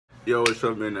Yo, what's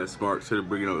up, man? That's Smart. Should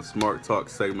bringing up a Smart Talk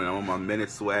segment. I'm on my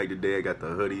minute swag today. I got the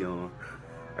hoodie on.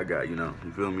 I got, you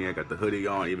feel me? I got the hoodie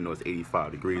on, even though it's 85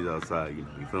 degrees outside. You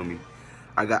feel me?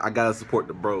 I gotta support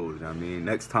the bros. You know what I mean,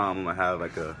 next time I'm gonna have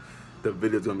like the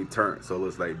video's gonna be turned, so it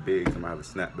looks like big. So I'm gonna have a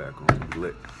snapback on. It'll be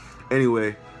lit.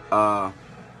 Anyway,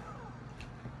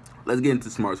 let's get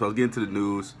into Smart. So let's get into the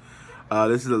news.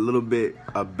 This is a little bit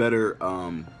a better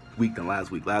week than last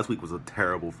week. Last week was a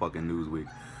terrible fucking news week.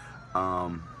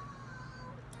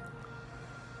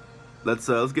 Let's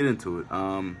get into it.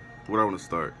 Where do I want to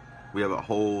start? We have a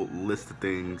whole list of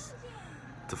things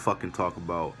to fucking talk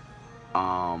about.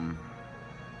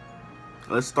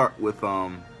 Let's start with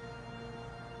the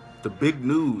big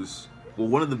news. Well,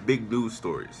 one of the big news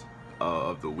stories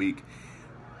of the week.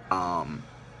 And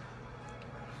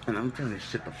I'm trying to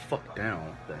shut the fuck down.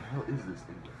 What the hell is this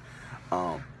thing?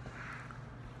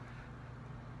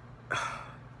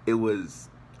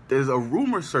 There's a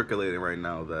rumor circulating right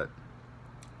now that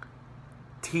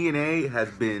TNA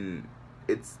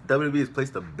WWE has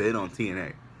placed a bid on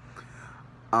TNA.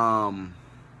 I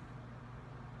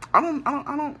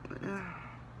don't,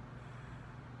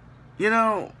 you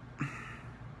know,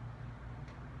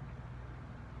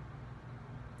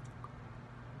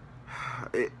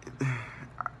 I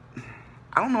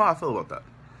don't know how I feel about that.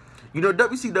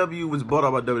 WCW was bought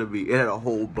out by WWE. It had a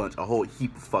whole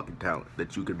heap of fucking talent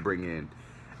that you could bring in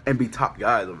and be top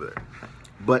guys over there.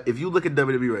 But if you look at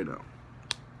WWE right now,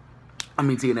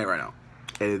 TNA right now,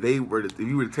 and if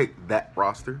you were to take that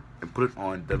roster and put it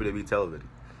on WWE television,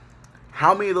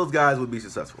 how many of those guys would be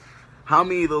successful? How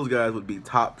many of those guys would be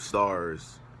top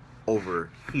stars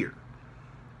over here?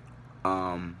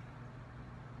 Well,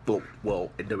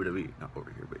 in WWE, not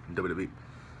over here, but in WWE.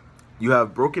 You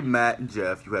have Broken Matt and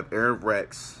Jeff. You have Aaron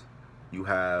Rex. You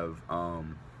have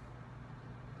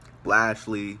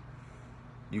Lashley.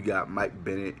 You got Mike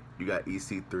Bennett. You got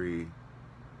EC3.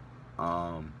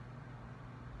 I'm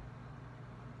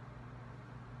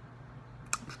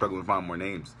struggling to find more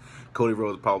names. Cody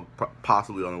Rhodes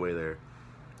possibly on the way there.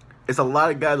 It's a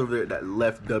lot of guys over there that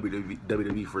left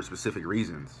WWE for specific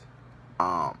reasons.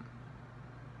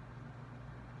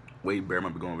 Wade Bear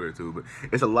might be going over there too, but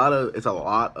it's a lot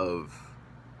of.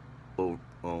 Oh,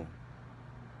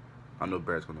 I know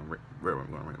Bear's going to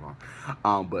ring along.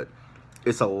 But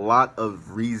it's a lot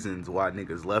of reasons why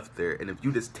niggas left there, and if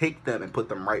you just take them and put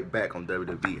them right back on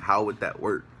WWE, how would that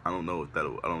work? I don't know if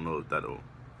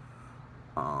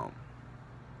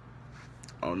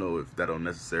that'll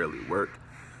necessarily work.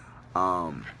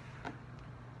 I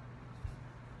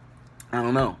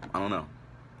don't know.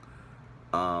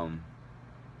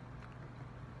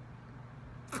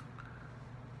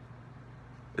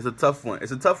 It's a tough one.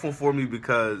 It's a tough one for me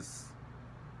because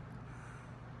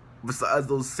besides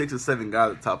those 6 or 7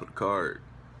 guys at the top of the card,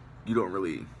 you don't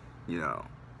really,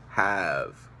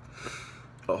 have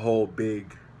a whole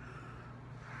big,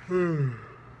 excuse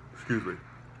me,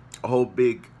 a whole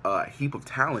big heap of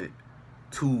talent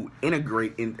to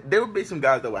integrate in. There would be some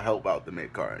guys that would help out the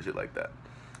mid card and shit like that,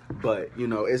 but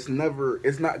it's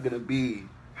not gonna be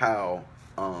how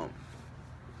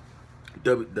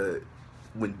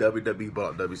when WWE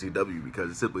bought WCW,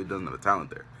 because it simply doesn't have the talent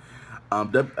there.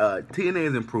 TNA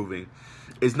is improving.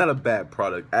 It's not a bad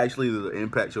product. Actually, the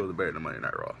Impact shows are better than Monday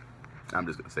Night Raw. I'm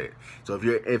just gonna say it. So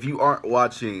if you aren't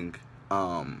watching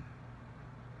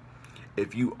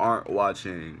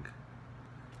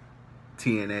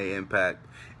TNA Impact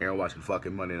and you're watching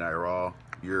fucking Monday Night Raw,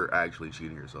 you're actually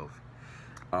cheating yourself.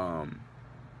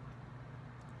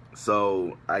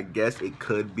 So I guess it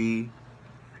could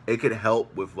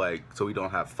help with, like, so we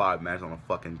don't have 5 matches on a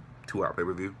fucking 2-hour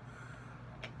pay-per-view.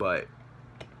 But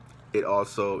it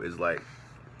also is like,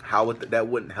 that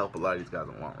wouldn't help a lot of these guys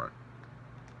in the long run.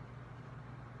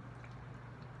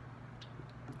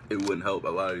 It wouldn't help a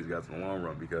lot of these guys in the long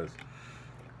run because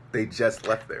they just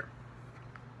left there.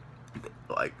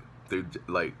 Like,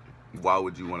 why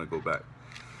would you want to go back?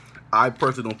 I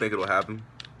personally don't think it'll happen.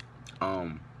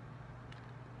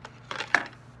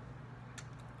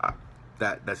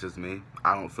 That's just me.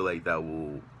 I don't feel like that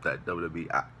WWE.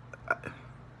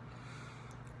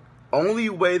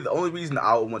 The only reason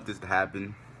I would want this to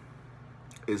happen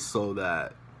is so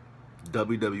that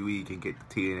WWE can get the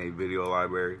TNA video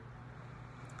library,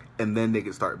 and then they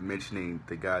can start mentioning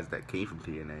the guys that came from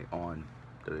TNA on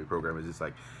the program. It's just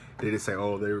like they just say,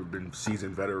 oh, they've been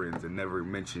seasoned veterans, and never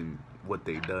mention what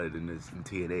they did in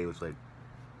TNA, which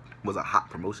was a hot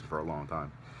promotion for a long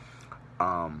time.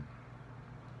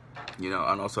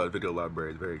 And also our video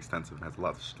library is very extensive and has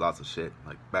lots of shit.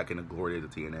 Like back in the glory days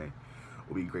of TNA,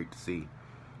 would be great to see.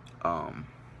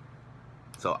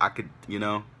 So I could,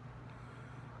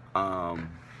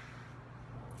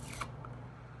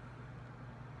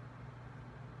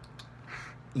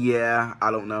 Yeah,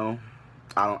 I don't know.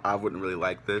 I wouldn't really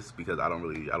like this because I don't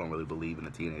really believe in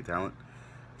the TNA talent.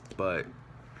 But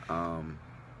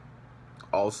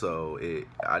also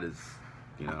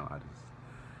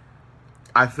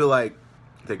I feel like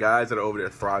the guys that are over there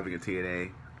thriving in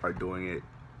TNA are doing it.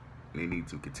 And they need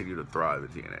to continue to thrive in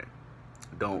TNA.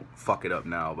 Don't fuck it up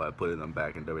now by putting them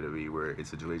back in WWE where it's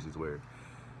situations where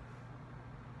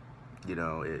you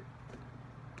know it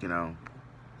you know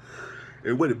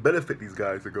it wouldn't benefit these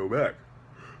guys to go back.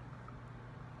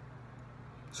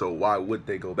 So why would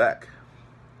they go back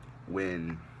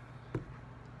when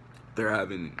they're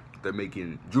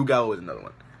making Drew Gallo is another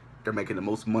one. They're making the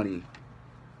most money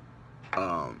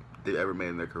they've ever made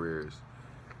in their careers.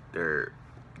 They're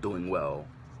doing well.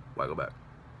 Why go back?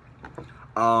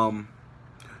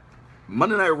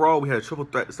 Monday Night Raw, we had a triple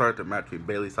threat to start the match between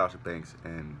Bayley, Sasha Banks,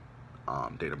 and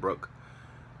Dana Brooke.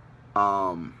 A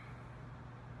lot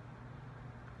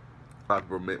of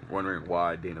people were wondering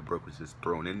why Dana Brooke was just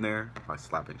thrown in there by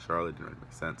slapping Charlotte. Didn't really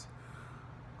make sense.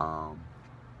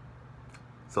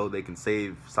 So they can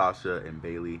save Sasha and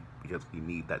Bayley because we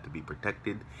need that to be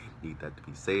protected, need that to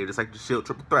be saved. It's like the Shield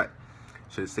triple threat.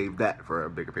 Should have saved that for a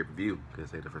bigger pay-per-view. Could have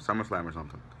saved it for SummerSlam or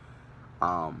something.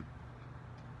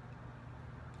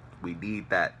 We need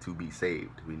that to be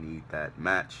saved. We need that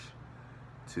match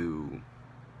to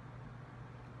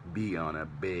be on a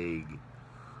big,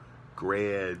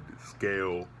 grand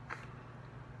scale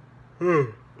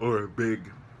or a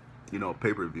big,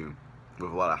 pay-per-view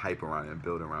with a lot of hype around it and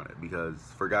build around it. Because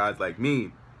for guys like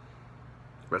me,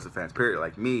 wrestling fans period,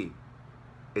 like me,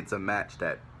 it's a match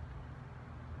that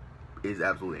is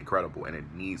absolutely incredible and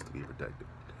it needs to be protected.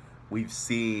 We've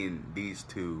seen these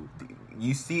two.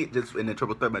 You see it just in the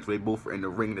triple threat match where they both were in the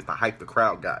ring. It's the hype the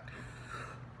crowd got.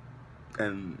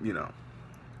 And,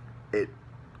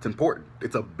 it's important.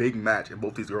 It's a big match and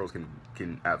both these girls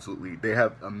can absolutely, they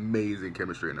have amazing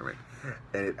chemistry in the ring.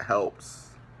 And it helps.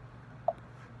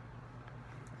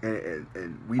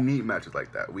 And we need matches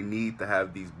like that. We need to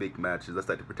have these big matches. That's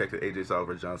like the protected AJ Styles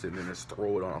versus John Cena and then just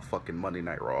throw it on a fucking Monday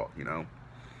Night Raw,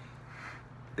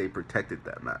 They protected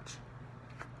that match.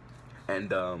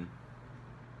 And, I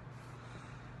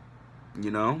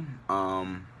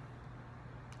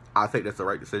think that's the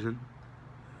right decision.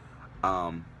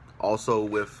 Also,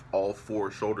 with all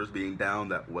four shoulders being down,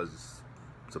 that was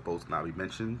supposed to not be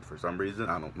mentioned for some reason.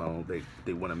 I don't know.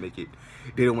 They want to make it.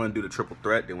 They don't want to do the triple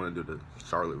threat. They want to do the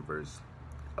Charlotte versus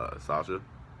Sasha.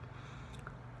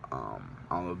 I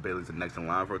don't know if Bayley's the next in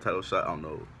line for a title shot. I don't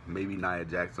know. Maybe Nia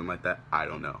Jax, something like that. I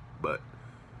don't know. But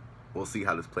we'll see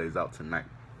how this plays out tonight.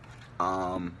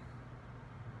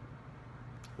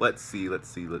 Let's see. Where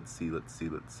do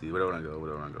I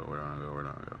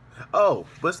go? Oh,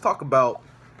 let's talk about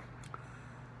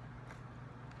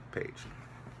Paige.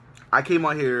 I came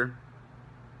on here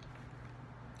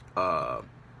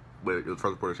where it was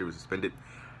first reported she was suspended.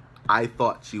 I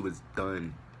thought she was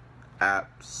done.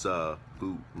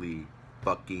 Absolutely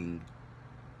fucking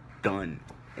done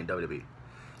in WWE.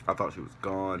 I thought she was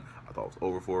gone. I thought it was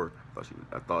over for her.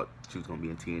 I thought she was gonna be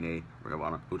in TNA, Ring of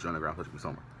Honor, Lucha Underground, which would be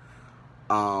somewhere.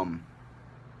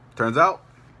 Turns out,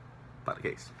 not the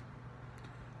case.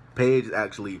 Paige is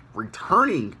actually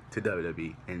returning to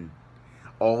WWE, and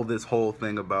all this whole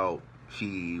thing about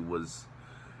she was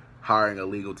hiring a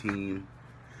legal team.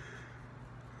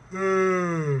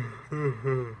 My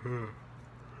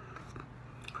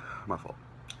fault.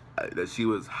 That she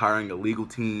was hiring a legal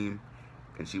team,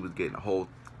 and she was getting a whole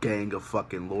gang of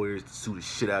fucking lawyers to sue the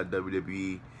shit out of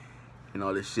WWE and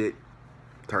all this shit.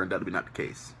 Turned out to be not the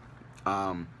case.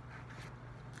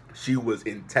 She was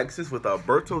in Texas with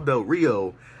Alberto Del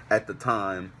Rio at the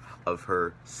time of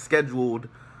her scheduled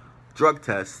drug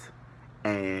test,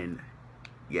 and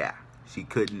yeah, she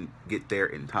couldn't get there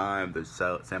in time. The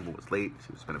sample was late.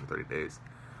 She was suspended for 30 days.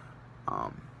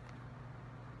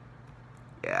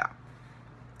 Yeah.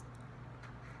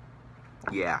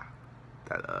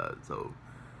 So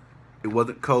it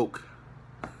wasn't coke.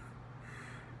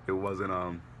 It wasn't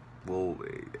well,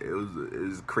 it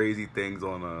was crazy things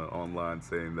on online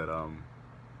saying that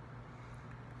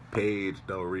Paige,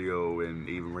 Del Rio, and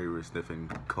Eva Marie were sniffing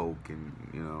coke, and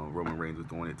Roman Reigns was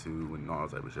doing it too, and all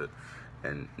that type of shit.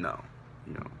 And no,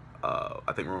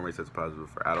 I think Roman Reigns tested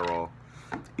positive for Adderall.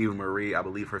 Eva Marie, I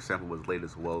believe her sample was late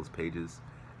as well as Paige's,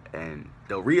 and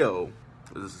Del Rio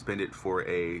was suspended for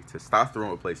a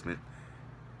testosterone replacement.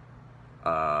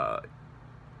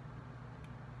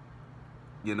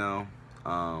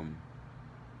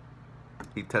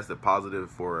 He tested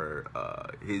positive for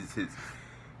he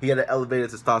had an elevated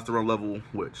testosterone level,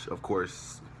 which of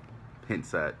course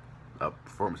hints at a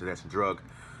performance enhancing drug.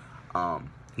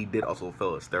 He did also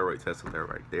fail a steroid test, so they're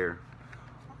right there.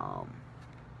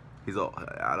 He's all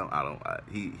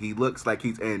he looks like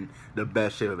he's in the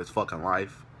best shape of his fucking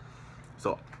life.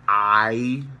 So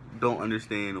I don't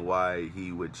understand why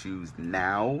he would choose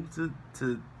now to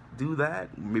do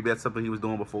that. Maybe that's something he was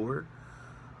doing before.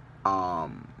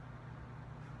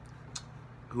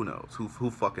 Who knows? Who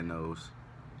fucking knows?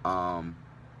 I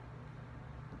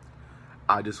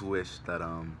just wish that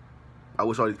I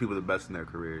wish all these people the best in their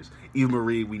careers. Eva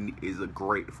Marie is a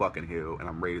great fucking heel, and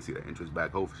I'm ready to see that interest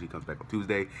back. Hopefully she comes back on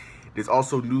Tuesday. There's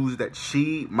also news that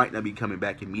she might not be coming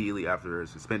back immediately after her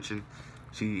suspension.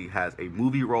 She has a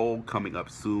movie role coming up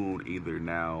soon. Either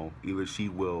she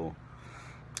will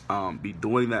be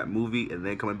doing that movie and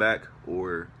then coming back,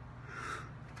 or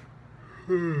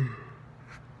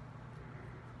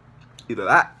either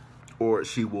that, or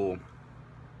she will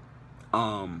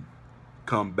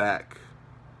come back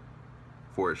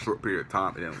for a short period of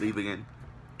time and then leave again.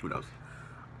 Who knows?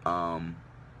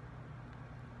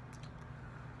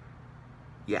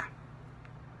 Yeah.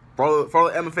 For all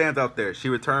the Emma fans out there, she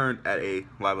returned at a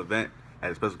live event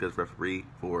as a special guest referee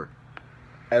for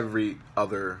every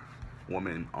other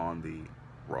woman on the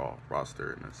Raw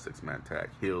roster in a 6-man tag,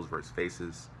 heels versus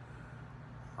faces.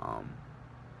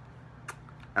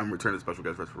 And returned as special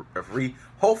guest referee.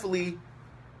 Hopefully,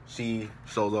 she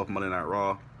shows up Monday Night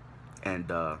Raw, and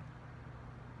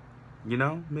you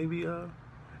know, maybe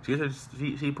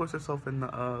she puts herself in the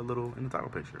title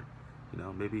picture. You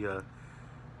know, maybe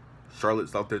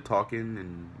Charlotte's out there talking,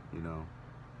 and you know,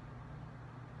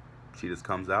 she just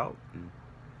comes out, and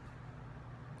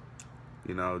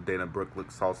you know, Dana Brooke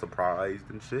looks all surprised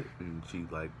and shit, and she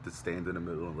like just stands in the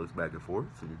middle and looks back and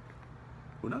forth, and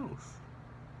who knows?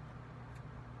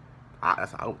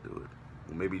 That's how I would do it.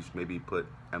 Maybe put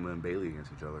Emma and Bailey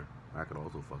against each other. That could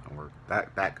also fucking work.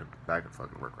 That could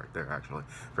fucking work right there. Actually,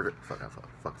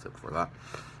 fuck said before that.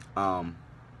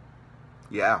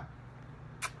 Yeah.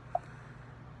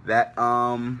 That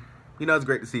you know, it's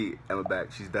great to see Emma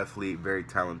back. She's definitely very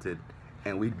talented,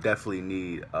 and we definitely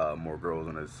need more girls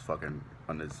on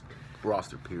this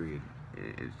roster. Period.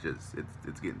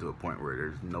 It's getting to a point where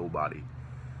there's nobody.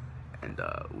 And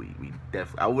we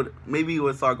definitely, I would maybe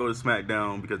let's start go to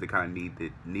SmackDown because they kind of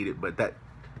need it, but that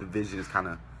division is kind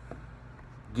of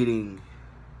getting,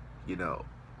 you know,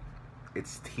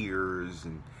 its tiers,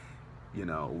 and you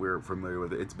know, we're familiar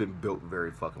with it. It's been built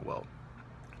very fucking well,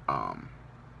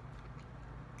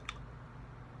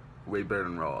 way better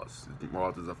than Raw's.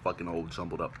 Raw's is a fucking old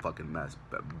jumbled up fucking mess,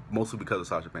 but mostly because of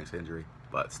Sasha Banks' injury,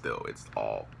 but still, it's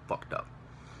all fucked up.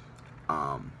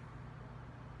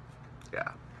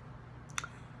 Yeah.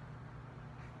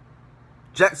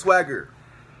 Jack Swagger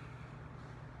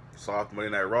saw off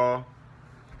Monday Night Raw,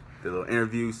 did a little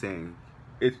interview saying,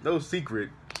 "It's no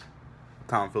secret,"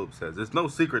 Tom Phillips says, "it's no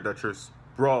secret that your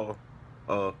Raw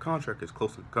contract is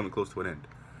coming close to an end."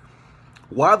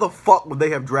 Why the fuck would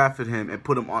they have drafted him and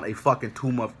put him on a fucking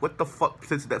 2-month? What the fuck?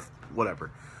 Since that,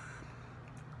 whatever.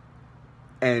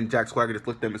 And Jack Swagger just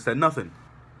looked at him and said nothing.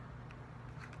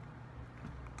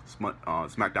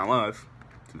 SmackDown Live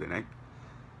Tuesday night.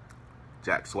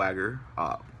 Jack Swagger,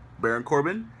 Baron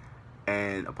Corbin,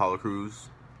 and Apollo Crews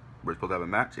were supposed to have a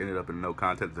match. Ended up in no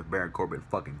contest as Baron Corbin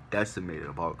fucking decimated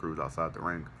Apollo Crews outside the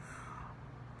ring.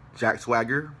 Jack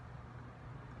Swagger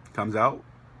comes out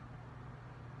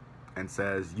and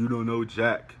says, "You don't know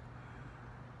Jack.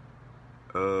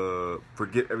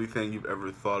 Forget everything you've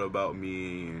ever thought about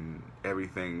me, and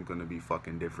everything's gonna be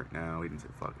fucking different now." He didn't say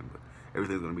fucking, but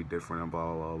everything's gonna be different, and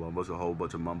blah blah blah. A whole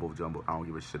bunch of mumbo jumbo. I don't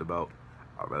give a shit about.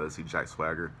 I'd rather see Jack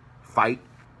Swagger fight.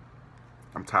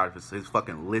 I'm tired of his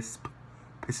fucking lisp.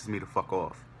 Pisses me the fuck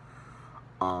off.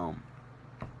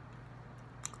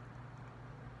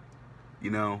 You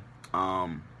know,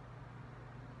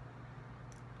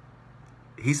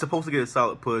 he's supposed to get a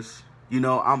solid push. You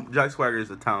know, Jack Swagger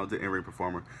is a talented in-ring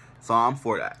performer, so I'm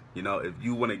for that. You know, if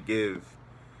you want to give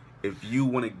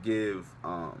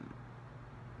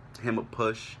him a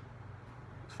push,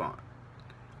 it's fine.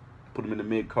 Put him in the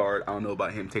mid card. I don't know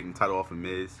about him taking the title off of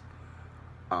Miz.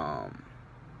 I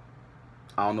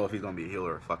don't know if he's gonna be a heel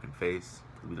or a fucking face.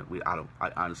 I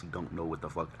honestly don't know what the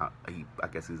fuck. I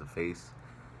guess he's a face.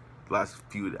 The last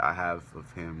feud I have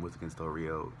of him was against Del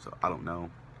Rio, so I don't know.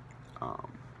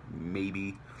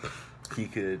 Maybe he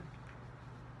could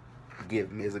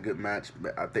give Miz a good match,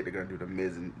 but I think they're gonna do the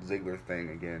Miz and Ziggler thing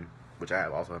again, which I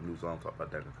also have news on. I'll talk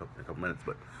about that in a couple minutes,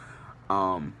 but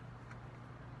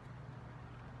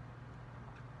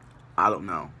I don't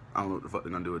know. I don't know what the fuck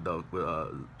they're gonna do with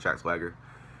Jack Swagger.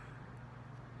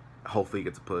 Hopefully he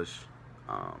gets a push.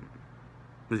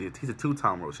 He's a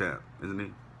 2-time world champ, isn't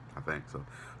he? I I think so.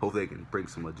 Hopefully, they can bring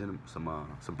some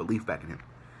belief back in him,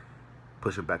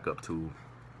 push him back up to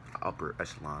upper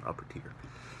echelon, upper tier.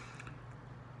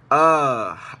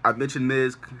 I mentioned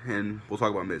Miz, and we'll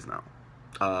talk about Miz now.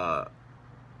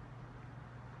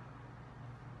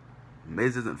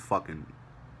 Miz isn't fucking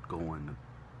going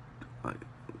like.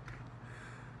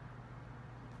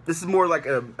 This is more like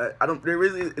there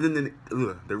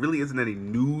really isn't any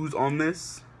news on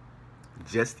this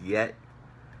just yet.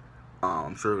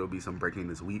 I'm sure there'll be some breaking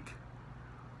this week,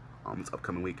 this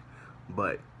upcoming week,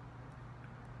 but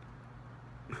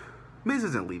Miz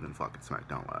isn't leaving fucking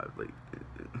SmackDown Live. Like,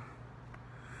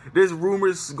 there's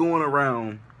rumors going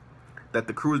around that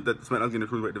SmackDown's getting the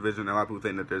cruiserweight division, and a lot of people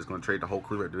think that they're going to trade the whole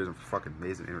cruiserweight division for fucking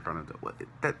Miz and Intercontinental.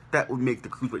 That would make the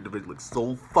cruiserweight division look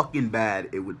so fucking bad.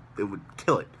 It would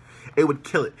kill it. It would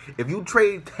kill it. If you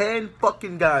trade 10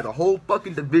 fucking guys, a whole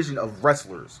fucking division of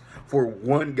wrestlers, for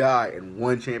one guy and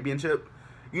one championship,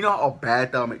 you know how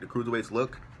bad that would make the cruiserweights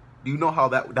look? Do you know how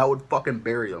that would fucking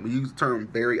bury them? We use the term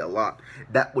bury a lot.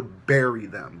 That would bury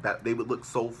them. That they would look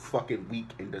so fucking weak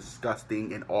and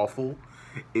disgusting and awful.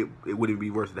 It wouldn't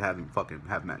be worth it to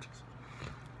have matches.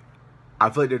 I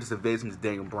feel like they're just advancing this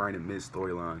Daniel Bryan and Miz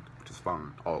storyline, which is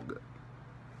fine, all good.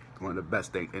 It's one of the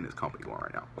best things in this company going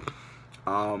right now.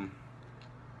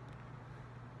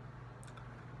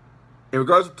 In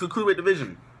regards to the cruiserweight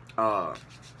division,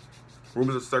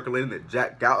 rumors are circulating that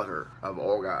Jack Gallagher, of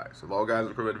all guys in the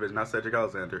cruiserweight division, not Cedric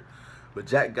Alexander, but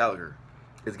Jack Gallagher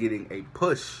is getting a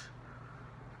push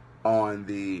on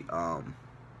the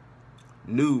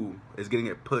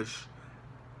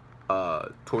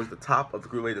towards the top of the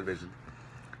cruiserweight division,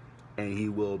 and he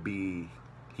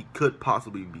could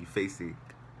possibly be facing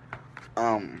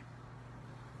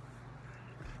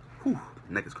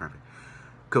neck is cramping.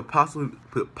 Could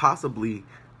possibly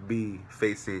be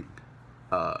facing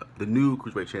the new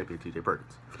cruiserweight champion, TJ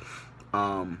Perkins.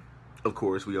 Of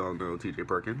course, we all know TJ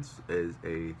Perkins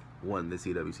won the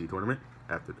CWC tournament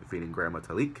after defeating Grandma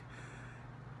Talik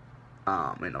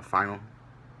in the final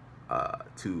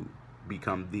to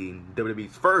become the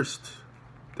WWE's first.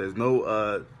 There's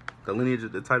no the lineage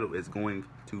of the title is going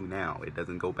to now. It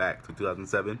doesn't go back to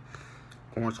 2007.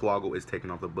 Hornswoggle is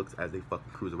taken off the books as a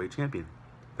fucking cruiserweight champion.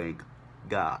 Thank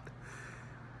God.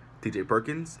 TJ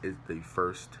Perkins is the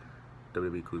first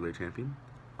WWE Cruiserweight Champion.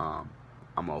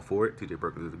 I'm all for it. TJ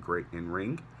Perkins is a great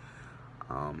in-ring.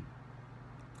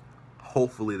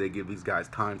 Hopefully they give these guys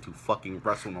time to fucking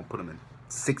wrestle and don't put them in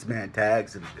 6-man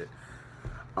tags and shit.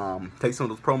 Take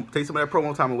some of that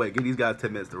promo time away. Give these guys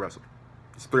 10 minutes to wrestle.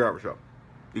 It's a 3-hour show.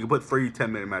 You can put 3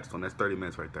 10-minute matches on. That's 30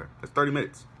 minutes right there. That's 30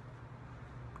 minutes.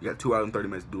 You got 2 hours and 30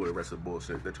 minutes to do the rest of the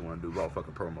bullshit that you want to do. All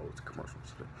fucking promos,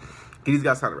 commercials. Give these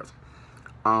guys time to wrestle.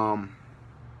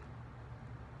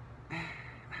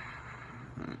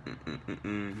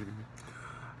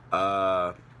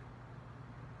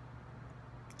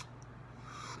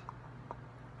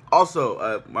 Also,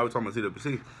 while we're talking about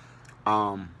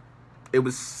CWC, it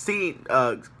was seen,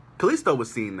 Kalisto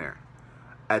was seen there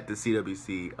at the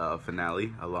CWC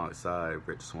finale alongside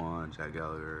Rich Swann, Jack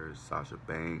Gallagher, Sasha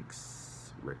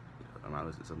Banks, am I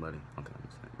listening to somebody? I don't think I'm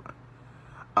listening to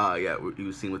anybody. Yeah, he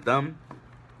was seen with them.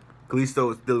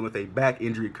 Kalisto is dealing with a back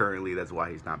injury currently. That's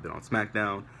why he's not been on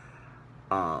SmackDown.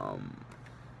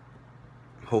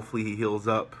 Hopefully he heals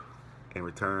up and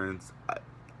returns.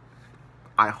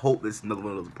 I hope this is another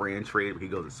one of those brand trade where he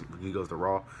goes to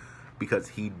Raw, because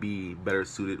he'd be better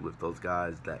suited with those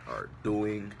guys that are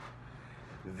doing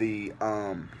the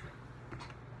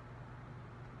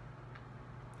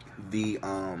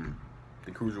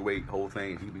cruiserweight whole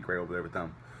thing. He'd be great over there with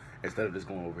them, instead of just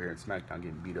going over here in SmackDown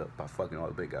getting beat up by fucking all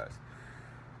the big guys.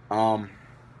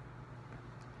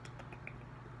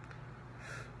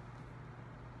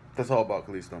 That's all about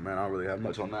Kalisto, man. I don't really have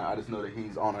much on that. I just know that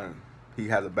he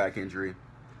has a back injury.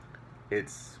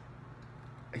 He's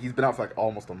been out for like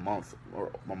almost a month,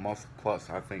 or a month plus,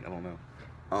 I think. I don't know.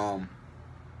 I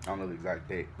don't know the exact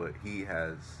date, but he's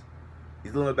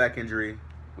dealing with a back injury.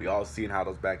 We all seen how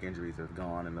those back injuries have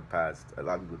gone in the past. A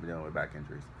lot of people have been dealing with back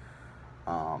injuries.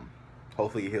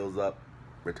 Hopefully he heals up,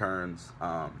 returns.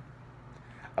 I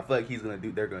feel like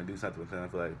they're gonna do something with him. I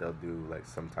feel like they'll do like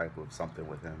some type of something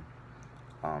with him.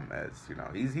 As you know,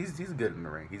 he's good in the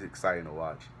ring. He's exciting to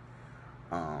watch.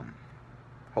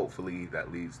 Hopefully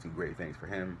that leads to great things for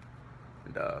him,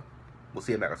 and we'll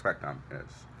see him back on SmackDown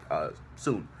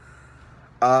soon.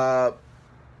 All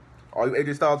you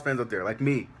AJ Styles fans out there, like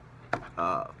me,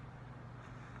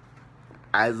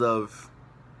 as of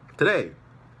today,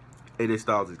 AJ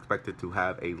Styles is expected to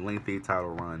have a lengthy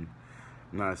title run.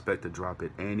 I'm not expect to drop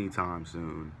it anytime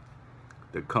soon.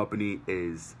 The company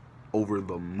is over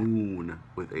the moon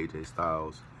with AJ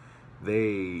Styles.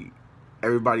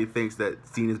 Everybody thinks that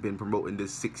Cena's been promoting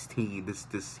this 16.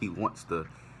 This he wants to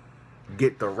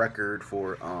get the record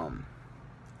for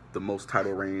the most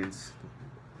title reigns,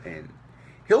 and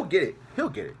he'll get it. He'll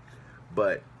get it,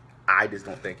 but I just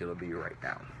don't think it'll be right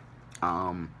now.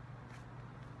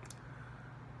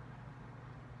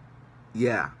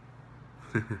 Yeah.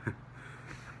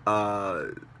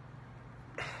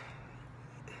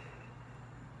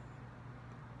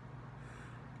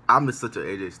 I'm just such an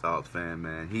AJ Styles fan,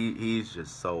 man. He's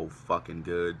just so fucking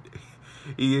good.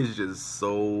 He is just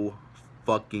so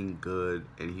fucking good,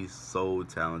 and he's so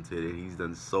talented, and he's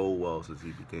done so well since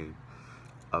he became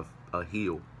a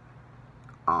heel.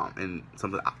 And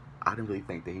something I didn't really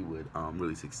think that he would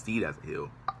really succeed as a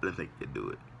heel. I didn't think he could do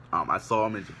it. I saw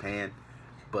him in Japan,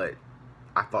 but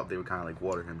I thought they would kind of like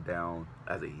water him down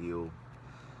as a heel,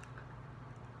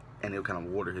 and they would kind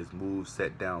of water his moves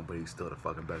set down, but he's still the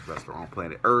fucking best wrestler on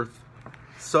planet Earth.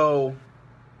 So,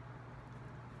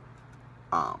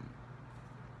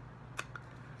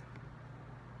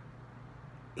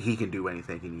 he can do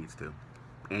anything he needs to.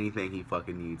 Anything he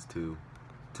fucking needs to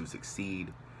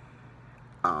succeed.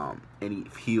 Any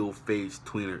heel, face,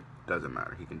 tweener, doesn't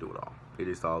matter. He can do it all.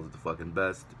 AJ Styles is the fucking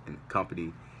best in the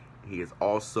company. He is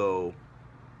also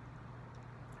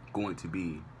going to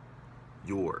be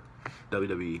your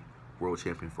WWE World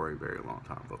Champion for a very long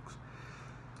time, folks.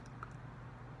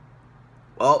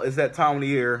 Well, it's that time of the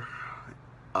year.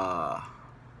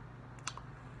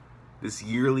 This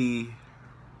yearly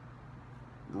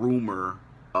rumor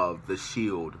of the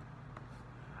Shield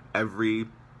every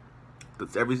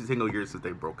single year since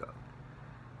they broke up.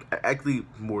 Actually,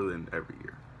 more than every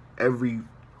year. Every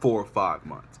 4 or 5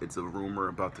 months, it's a rumor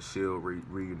about the Shield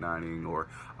reuniting, or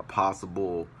a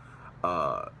possible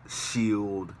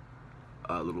Shield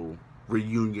little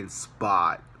reunion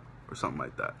spot or something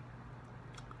like that.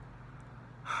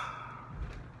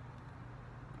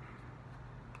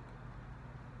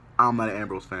 I'm not an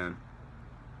Ambrose fan.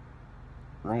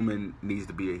 Roman needs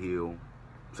to be a heel.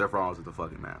 Seth Rollins is the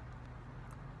fucking man.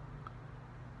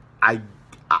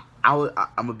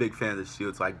 I'm a big fan of the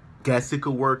Shield, so I guess it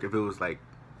could work if it was like,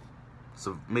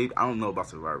 so maybe, I don't know about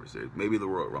Survivor Series. Maybe the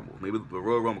Royal Rumble. Maybe the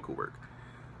Royal Rumble could work.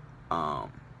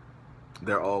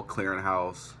 They're all clearing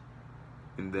house,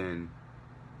 and then,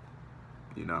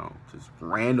 you know, just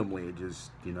randomly,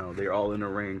 they're all in the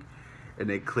ring, and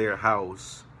they clear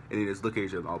house, and they just look at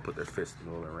each other and all put their fists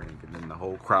in the ring, and then the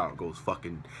whole crowd goes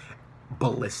fucking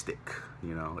ballistic.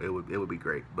 You know, it would be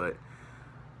great, but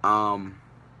I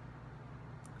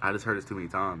just heard this too many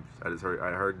times. I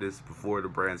heard this before the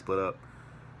brand split up,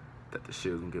 that the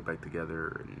Shield's gonna get back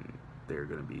together and they're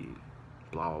gonna be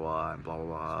blah blah blah and blah blah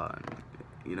blah, and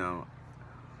you know,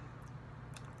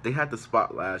 they had the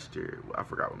spot last year. I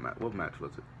forgot what match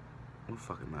was it. What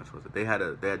fucking match was it? They had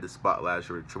the spot last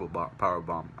year with triple power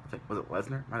bomb. I think, was it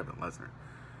Lesnar? Might have been Lesnar.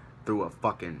 Through the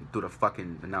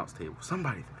fucking announce table.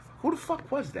 Somebody, who the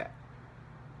fuck was that?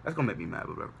 That's gonna make me mad,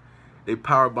 but whatever. They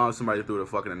power bombed somebody through the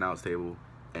fucking announce table,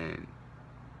 and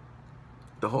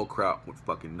the whole crowd went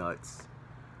fucking nuts.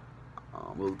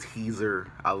 Little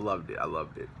teaser. I loved it.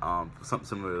 Something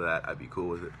similar to that, I'd be cool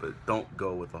with it. But don't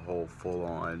go with the whole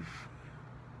full-on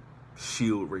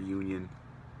Shield reunion.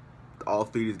 All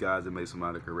three of these guys have made some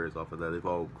amount of careers off of that. They've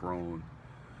all grown,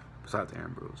 besides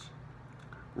Ambrose.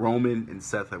 Roman and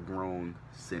Seth have grown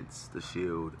since the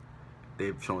Shield.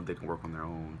 They've shown they can work on their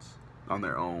own.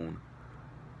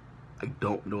 I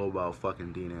don't know about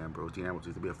fucking Dean Ambrose. Dean Ambrose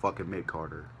used to be a fucking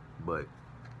mid-carder, but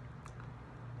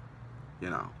you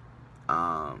know,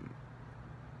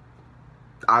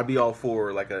 I'd be all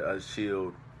for like a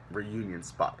Shield reunion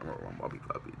spot. That would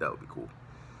be cool.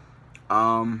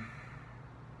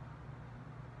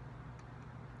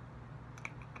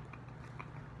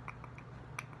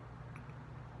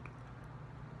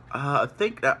 I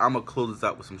think that I'm gonna close this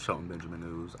out with some Shelton Benjamin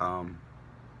news.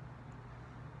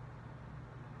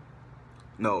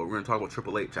 No, we're gonna talk about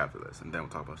Triple H after this, and then we'll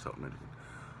talk about Shelton Benjamin.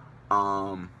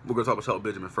 We're gonna talk about Shelton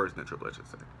Benjamin first, and then Triple H in a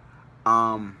second.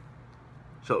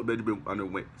 Shelton Benjamin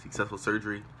underwent successful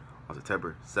surgery on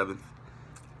September 7th.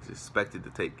 He's expected to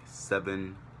take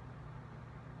 6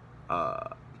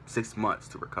 months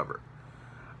to recover.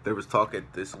 There was talk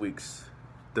at this week's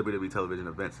WWE television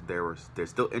events that there's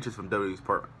still interest from WWE's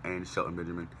part and Shelton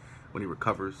Benjamin when he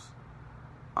recovers.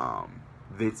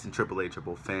 Vince and Triple H are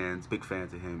both big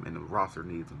fans of him, and the roster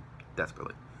needs him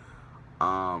desperately.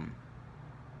 You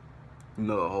know,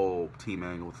 the whole team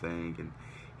angle thing, and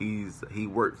he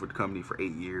worked for the company for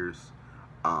 8 years.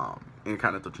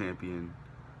 Intercontinental champion,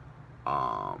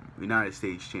 United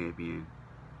States champion,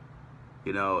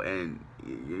 You know, and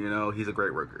you know, he's a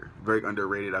great worker, very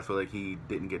underrated. I feel like he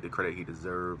didn't get the credit he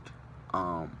deserved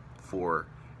for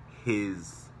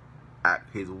his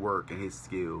work and his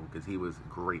skill, because he was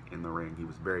great in the ring. He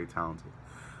was very talented.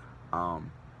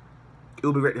 It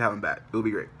would be great to have him back. It would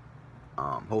be great.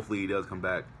 Hopefully he does come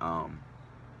back.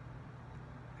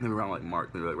 Maybe around like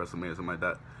March, maybe like WrestleMania or something like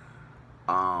that.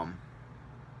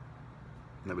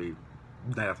 Maybe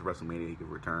night after WrestleMania he could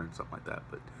return, something like that.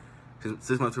 But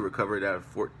 6 months to recover, that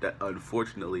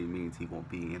unfortunately means he won't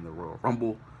be in the Royal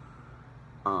Rumble,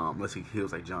 unless he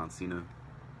heals like John Cena.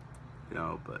 You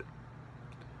know, but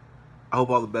I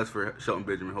hope all the best for Shelton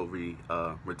Benjamin. Hopefully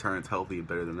he returns healthy and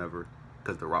better than ever,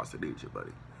 because the roster needs you, buddy.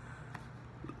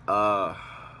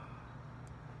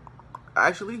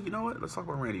 Actually, you know what? Let's talk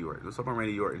about Randy Orton. Let's talk about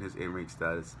Randy Orton and his in-ring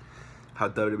status. How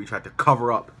WWE tried to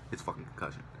cover up his fucking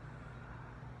concussion.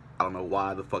 I don't know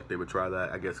why the fuck they would try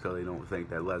that. I guess because they don't think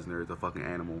that Lesnar is a fucking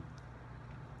animal.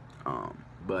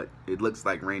 But it looks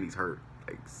like Randy's hurt.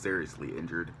 Like, seriously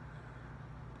injured.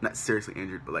 Not seriously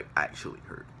injured, but like actually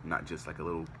hurt. Not just like a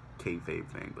little kayfabe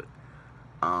thing, but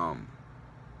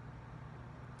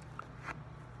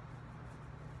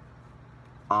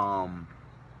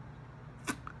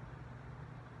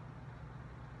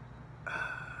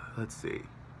let's see.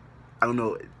 I don't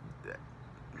know.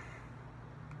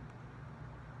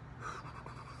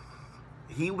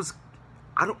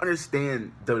 I don't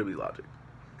understand WWE logic.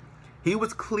 He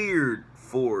was cleared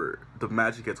for the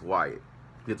match against Wyatt,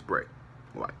 against Bray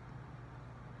Wyatt.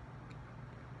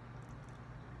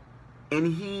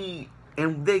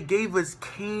 And they gave us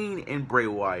Kane and Bray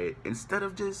Wyatt instead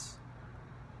of just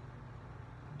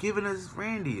giving us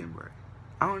Randy and Bray.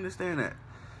 I don't understand that.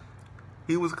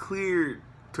 He was cleared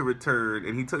to return,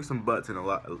 and he took some bumps in a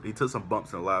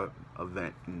live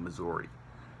event in Missouri.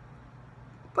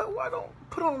 But why don't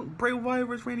put on Bray Wyatt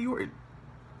versus Randy Orton?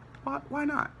 Why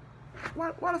not?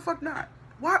 Why the fuck not?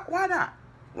 Why not?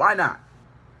 Why not?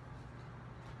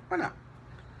 Why not?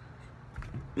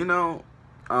 You know,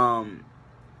 I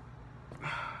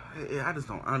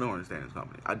don't understand this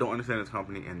company. I don't understand this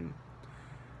company and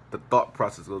the thought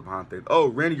process goes behind things. Oh,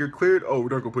 Randy, you're cleared? Oh, we're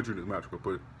not gonna put you in this match. We're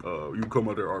gonna put you come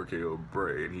out there RKO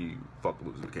Bray and he fucking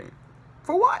loses the Kane.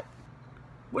 For what?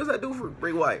 What does that do for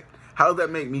Bray Wyatt? How does that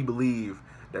make me believe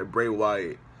that Bray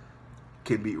Wyatt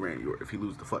can beat Randy Orton if he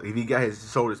loses the fuck, if he got his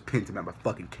shoulders pinned to him by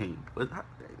fucking Kane?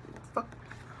 Fuck.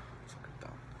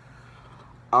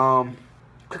 Dumb.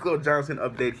 Quick little Johnson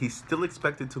update. He's still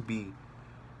expected to be.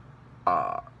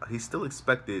 He's still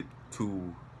expected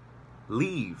to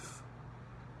leave.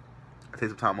 Take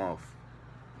some time off.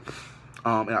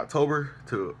 In October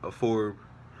to afford.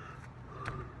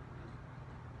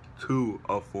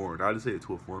 I just say it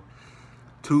to afford.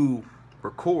 To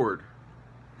record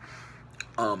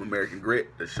American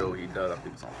Grit, the show he does. I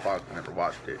think it's on Fox. I never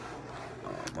watched it. A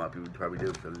lot of people probably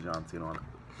did because of John Cena on it.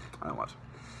 I didn't watch it.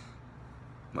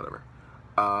 Whatever.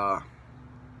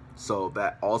 So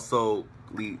that also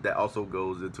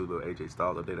goes into the AJ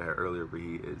Styles update I had earlier, where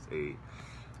he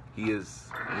is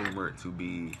rumored to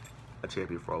be a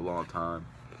champion for a long time.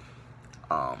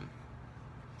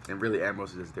 And really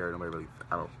Ambrose is just there. Nobody really,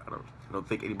 I don't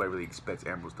think anybody really expects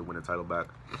Ambrose to win the title back.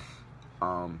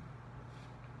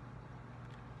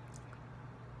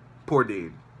 Poor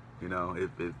Dean. You know, if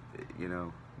you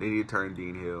know, they need to turn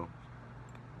Dean heel.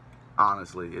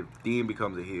 Honestly, if Dean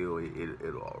becomes a heel,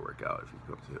 it'll all work out if he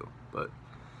becomes a heel. But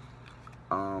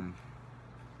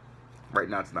right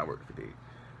now it's not working for Dean.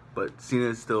 But Cena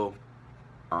is still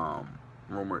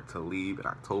rumored to leave in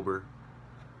October.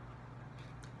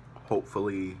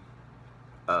 Hopefully,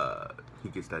 he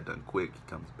gets that done quick. He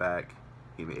comes back.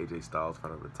 He made AJ Styles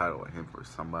fight over the title and him for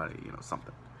somebody, you know,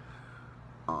 something.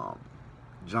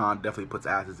 John definitely puts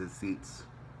asses in seats.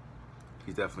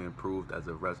 He's definitely improved as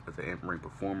an in-ring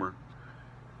performer.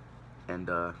 And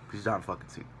he's John fucking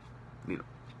Cena. Need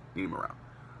him around.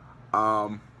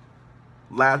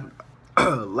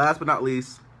 Last but not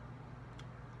least,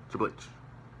 Triple H.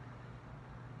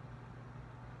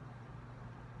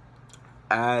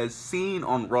 As seen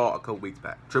on Raw a couple weeks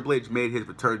back, Triple H made his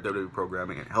return to WWE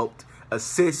programming and helped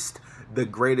assist the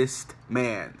greatest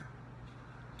man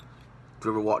to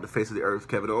ever walk the face of the earth,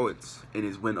 Kevin Owens, in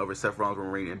his win over Seth Rollins,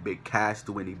 Roman Reigns, and Big Cass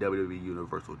to win the WWE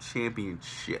Universal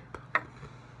Championship.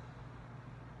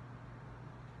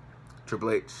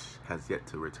 Triple H has yet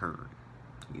to return.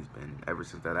 He's been ever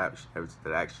since that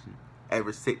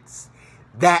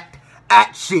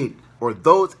action or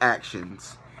those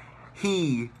actions,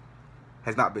 he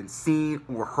has not been seen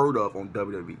or heard of on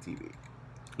WWE TV.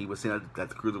 He was seen at the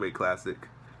Cruiserweight Classic,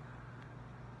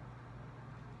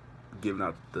 giving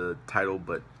out the title,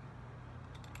 but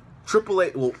Triple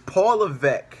H, well, Paul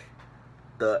Levesque,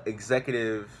 the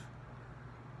executive,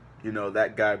 you know,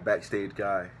 that guy, backstage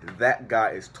guy, that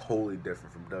guy is totally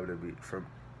different from WWE, from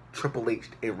Triple H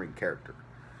in-ring character.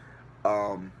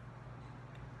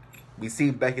 We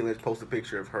seen Becky Lynch post a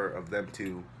picture of them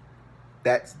two.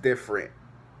 That's different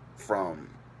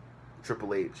from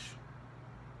Triple H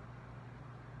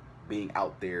being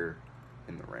out there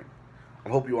in the ring. I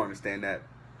hope you understand that,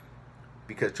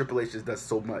 because Triple H just does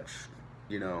so much.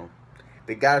 You know,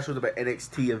 the guy shows up at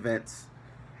NXT events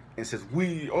and says,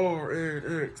 "We are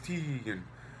NXT," and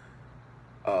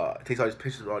takes all these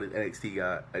pictures of all these NXT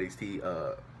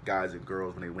guys and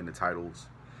girls when they win the titles.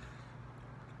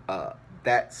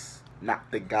 That's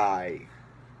not the guy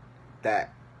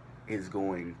that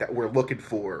we're looking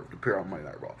for to appear on Monday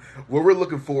Night Raw. What we're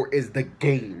looking for is the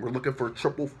game. We're looking for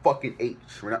Triple fucking H.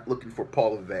 We're not looking for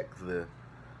Paul Levesque, the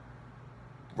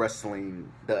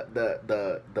wrestling,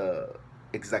 the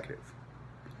executive.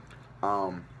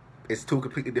 It's two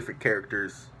completely different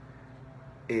characters.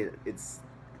 It's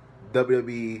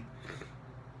WWE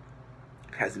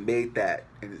has made that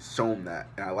and it's shown that,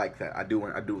 and I like that. I do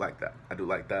like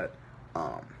that.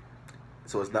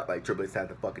 So it's not like Triple H had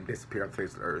to fucking disappear off the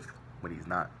face of the earth when he's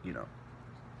not, you know,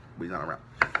 when he's not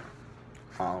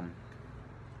around.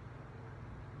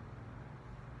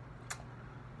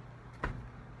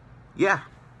 Yeah.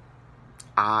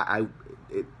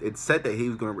 It said that he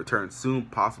was going to return soon,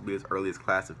 possibly as early as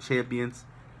Clash of Champions.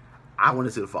 I want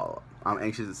to see the follow-up. I'm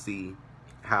anxious to see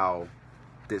how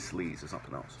this leads to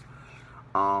something else.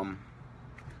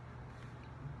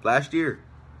 Last year,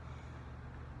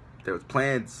 there was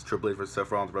plans, Triple H versus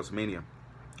Seth Rollins at WrestleMania.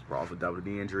 Rollins with a double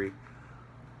knee injury.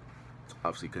 So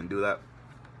obviously couldn't do that.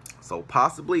 So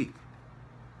possibly, you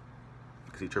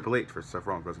can see Triple H versus Seth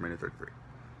Rollins at WrestleMania 33.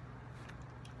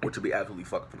 Which would be absolutely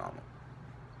fucking phenomenal.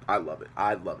 I love it.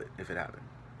 I'd love it if it happened.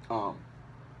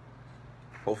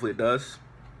 Hopefully it does.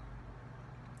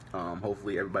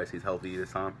 Hopefully everybody stays healthy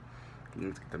this time.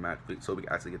 Let's get the match, so we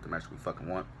can actually get the match we fucking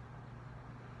want.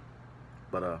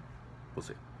 But we'll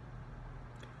see.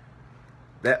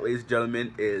 That, ladies and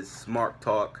gentlemen, is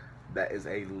SmarkTalk. That is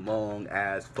a long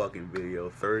ass fucking video,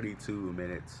 32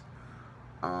 minutes.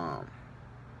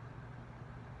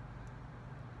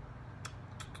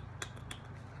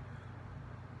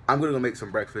 I'm gonna go make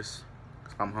some breakfast,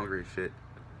 'cause I'm hungry as shit.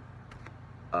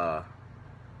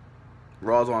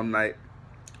 Raw's on tonight.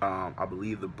 I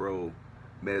believe the bro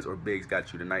Mez or Biggs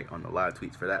got you tonight on the live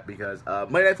tweets for that, because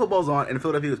Monday Night Football's on and the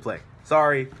Philadelphia Eagles play.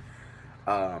 Sorry.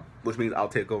 Which means I'll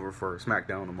take over for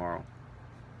SmackDown tomorrow.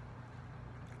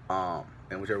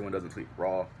 And whichever one doesn't tweet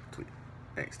Raw, tweet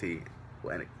NXT.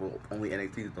 Well, only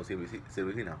NXT, no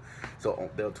CWC now. So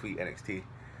they'll tweet NXT.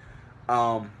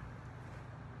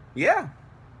 Yeah.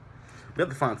 We have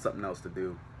to find something else to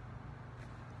do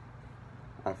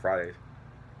on Fridays.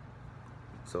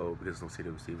 So because no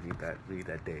CWC, we need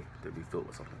that day to be filled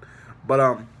with something.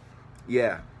 But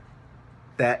yeah.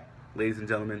 That, ladies and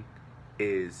gentlemen,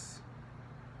 is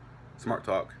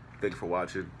SmarkTalk. Thank you for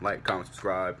watching. Like, comment,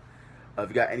 subscribe. If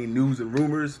you got any news and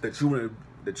rumors that you want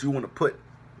to put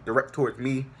direct towards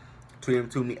me, tweet them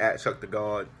to me at Chuck the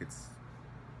God. It's,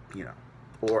 you know,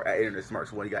 or at Internet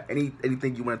Smarks. When you got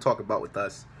anything you want to talk about with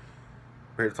us,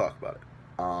 we're here to talk about it.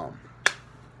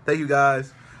 Thank you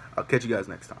guys. I'll catch you guys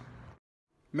next time.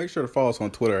 Make sure to follow us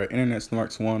on Twitter at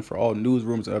InternetSmarks1 for all news,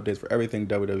 rumors, and updates for everything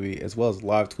WWE, as well as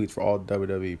live tweets for all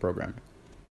WWE programming.